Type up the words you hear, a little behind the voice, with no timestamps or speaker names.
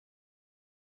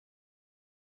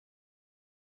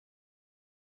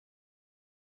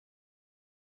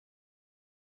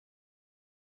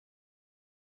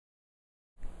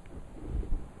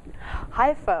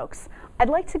Hi folks, I'd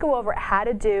like to go over how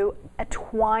to do a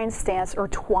twine stance or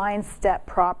twine step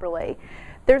properly.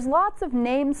 There's lots of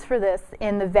names for this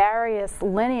in the various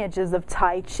lineages of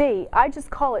Tai Chi. I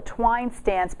just call it twine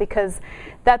stance because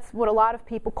that's what a lot of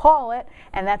people call it,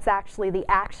 and that's actually the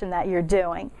action that you're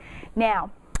doing. Now,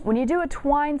 when you do a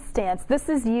twine stance, this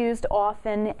is used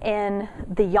often in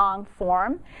the yang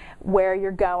form, where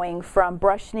you're going from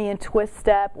brush knee and twist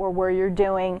step, or where you're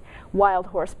doing wild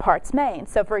horse parts main.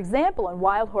 So for example, in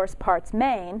wild horse parts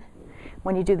main,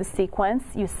 when you do the sequence,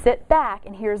 you sit back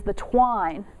and here's the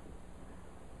twine.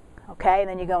 Okay, and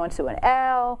then you go into an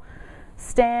L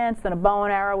stance, then a bow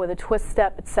and arrow with a twist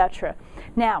step, etc.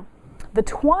 Now, the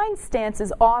twine stance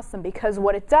is awesome because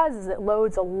what it does is it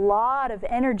loads a lot of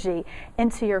energy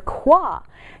into your qua.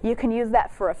 You can use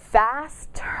that for a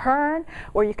fast turn,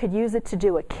 or you could use it to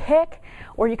do a kick,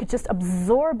 or you could just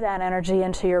absorb that energy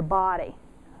into your body.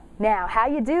 Now, how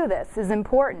you do this is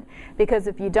important because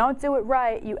if you don't do it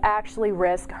right, you actually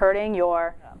risk hurting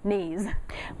your knees.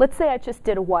 Let's say I just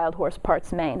did a wild horse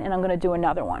parts main and I'm going to do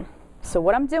another one. So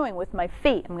what I'm doing with my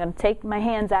feet, I'm going to take my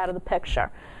hands out of the picture.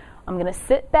 I'm going to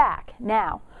sit back.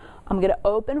 Now, I'm going to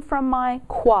open from my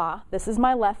qua. This is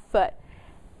my left foot.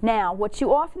 Now, what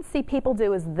you often see people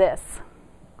do is this,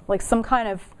 like some kind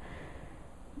of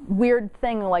weird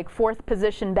thing like fourth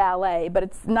position ballet, but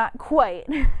it's not quite.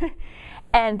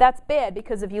 And that's bad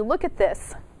because if you look at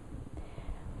this,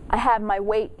 I have my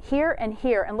weight here,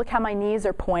 and look how my knees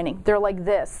are pointing. They're like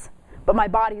this, but my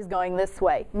body's going this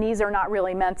way. Knees are not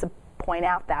really meant to point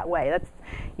out that way.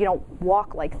 You don't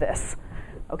walk like this.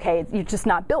 Okay, you're just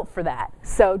not built for that.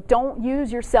 So don't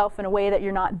use yourself in a way that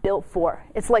you're not built for.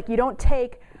 It's like you don't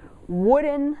take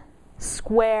wooden,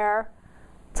 square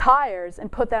tires and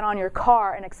put that on your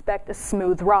car and expect a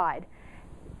smooth ride.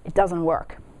 It doesn't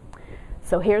work.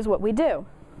 So here's what we do.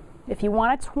 If you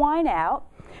want to twine out,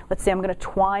 let's say I'm going to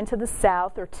twine to the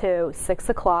south or to 6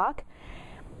 o'clock,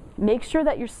 make sure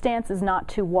that your stance is not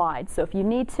too wide. So if you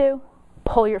need to,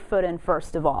 pull your foot in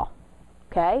first of all.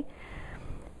 Okay?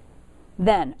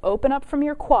 Then open up from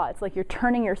your quads like you're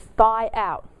turning your thigh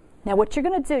out. Now what you're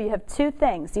going to do, you have two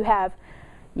things. You have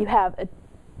a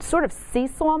sort of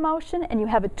seesaw motion and you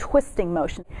have a twisting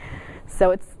motion.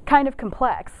 So it's kind of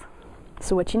complex.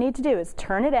 So what you need to do is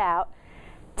turn it out,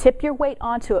 tip your weight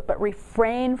onto it, but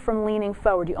refrain from leaning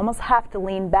forward. You almost have to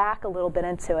lean back a little bit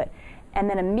into it. And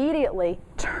then immediately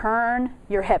turn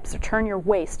your hips or turn your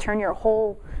waist, turn your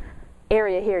whole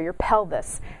area here, your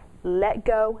pelvis. Let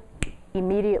go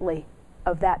immediately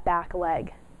of that back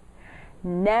leg.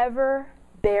 Never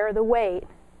bear the weight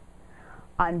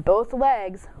on both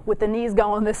legs with the knees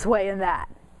going this way and that.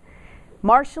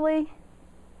 Martially,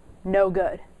 no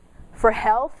good. For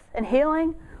health and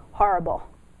healing, horrible.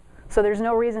 So there's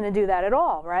no reason to do that at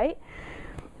all, right?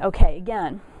 Okay,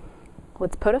 again,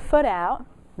 let's put a foot out.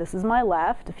 This is my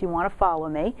left, if you want to follow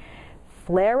me.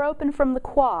 Flare open from the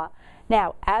qua.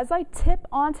 Now, as I tip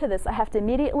onto this, I have to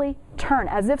immediately turn,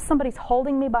 as if somebody's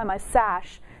holding me by my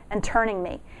sash and turning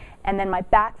me. And then my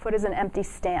back foot is an empty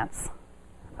stance.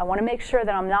 I want to make sure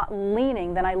that I'm not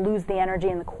leaning, then I lose the energy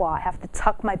in the qua. I have to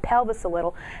tuck my pelvis a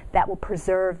little. That will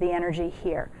preserve the energy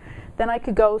here. Then I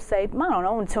could go, say, I don't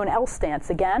know, into an L stance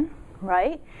again,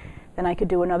 right? Then I could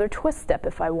do another twist step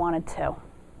if I wanted to,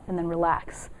 and then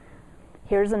relax.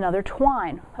 Here's another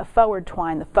twine, a forward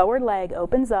twine. The forward leg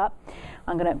opens up.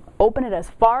 I'm going to open it as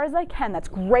far as I can. That's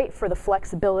great for the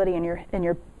flexibility in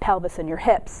your pelvis and your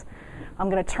hips. I'm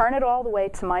going to turn it all the way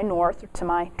to my north, or to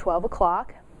my 12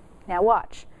 o'clock. Now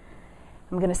watch.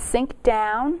 I'm going to sink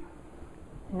down,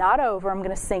 not over. I'm going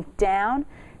to sink down,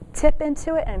 tip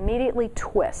into it, and immediately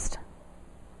twist.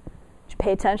 Did you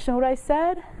pay attention to what I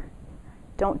said?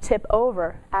 Don't tip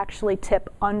over. Actually tip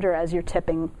under as you're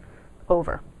tipping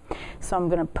over. So I'm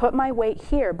going to put my weight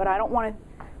here, but I don't want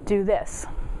to do this.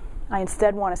 I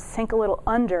instead want to sink a little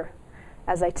under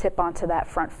as I tip onto that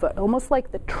front foot, almost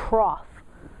like the trough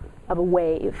of a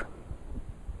wave.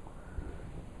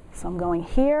 So I'm going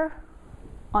here,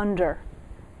 under,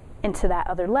 into that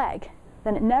other leg.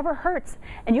 Then it never hurts,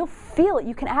 and you'll feel it.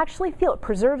 You can actually feel it.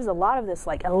 Preserves a lot of this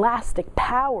like elastic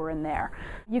power in there.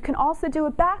 You can also do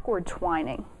a backward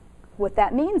twining. What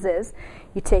that means is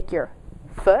you take your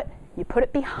foot, you put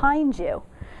it behind you.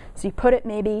 So you put it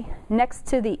maybe next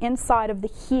to the inside of the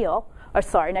heel, or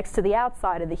sorry, next to the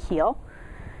outside of the heel.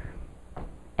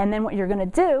 And then what you're going to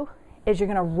do is you're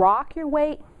going to rock your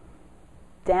weight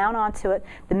down onto it.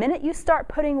 The minute you start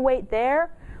putting weight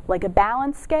there, like a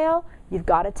balance scale, you've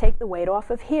got to take the weight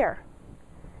off of here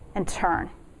and turn.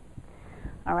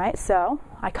 All right, so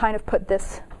I kind of put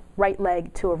this right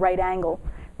leg to a right angle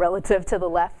relative to the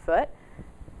left foot.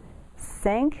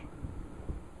 Sink,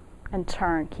 and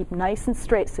turn. Keep nice and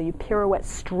straight so you pirouette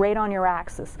straight on your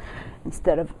axis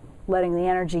instead of letting the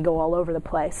energy go all over the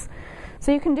place.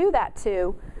 So you can do that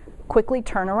to quickly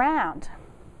turn around.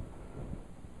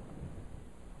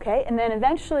 Okay, and then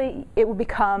eventually it will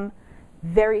become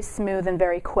very smooth and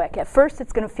very quick. At first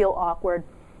it's going to feel awkward.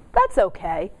 That's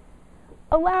okay.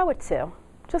 Allow it to.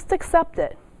 Just accept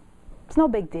it. It's no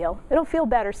big deal. It'll feel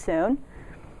better soon.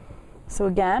 So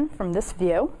again, from this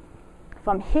view, if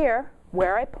I'm here,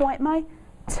 where I point my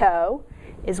toe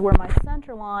is where my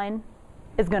center line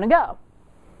is going to go.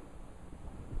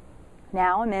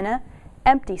 Now I'm in an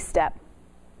empty step.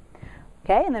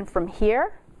 Okay, and then from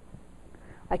here,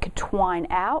 I could twine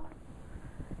out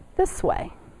this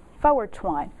way. Forward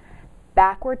twine,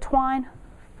 backward twine,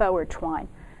 forward twine.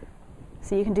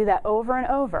 So you can do that over and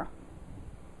over.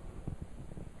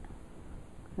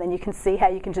 Then you can see how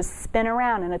you can just spin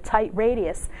around in a tight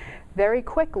radius very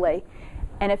quickly.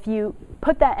 And if you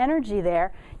put that energy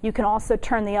there, you can also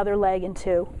turn the other leg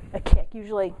into a kick,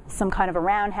 usually some kind of a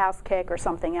roundhouse kick or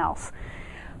something else.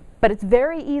 But it's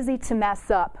very easy to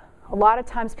mess up. A lot of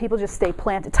times people just stay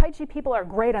planted. Tai Chi people are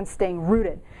great on staying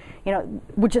rooted,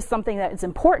 which is something that is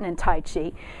important in Tai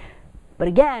Chi. But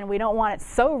again, we don't want it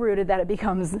so rooted that it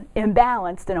becomes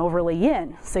imbalanced and overly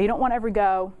yin. So you don't want to ever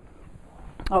go,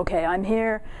 okay, I'm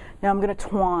here, now I'm going to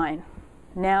twine.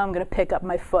 Now I'm going to pick up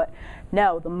my foot.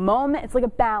 No, the moment, it's like a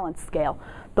balance scale.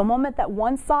 The moment that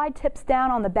one side tips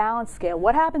down on the balance scale,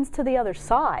 what happens to the other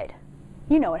side?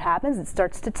 You know what happens, it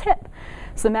starts to tip.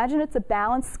 So imagine it's a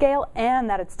balance scale and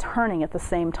that it's turning at the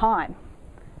same time.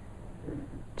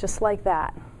 Just like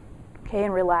that. Okay,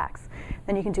 and relax.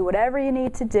 Then you can do whatever you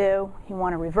need to do. You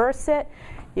want to reverse it,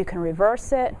 you can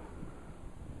reverse it.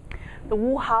 The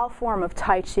Wu Hao form of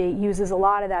Tai Chi uses a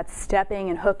lot of that stepping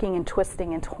and hooking and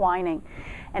twisting and twining.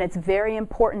 And it's very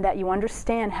important that you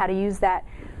understand how to use that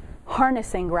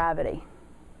harnessing gravity,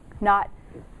 not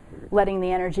letting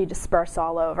the energy disperse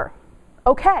all over.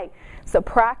 Okay, so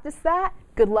practice that.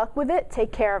 Good luck with it.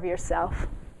 Take care of yourself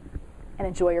and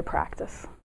enjoy your practice.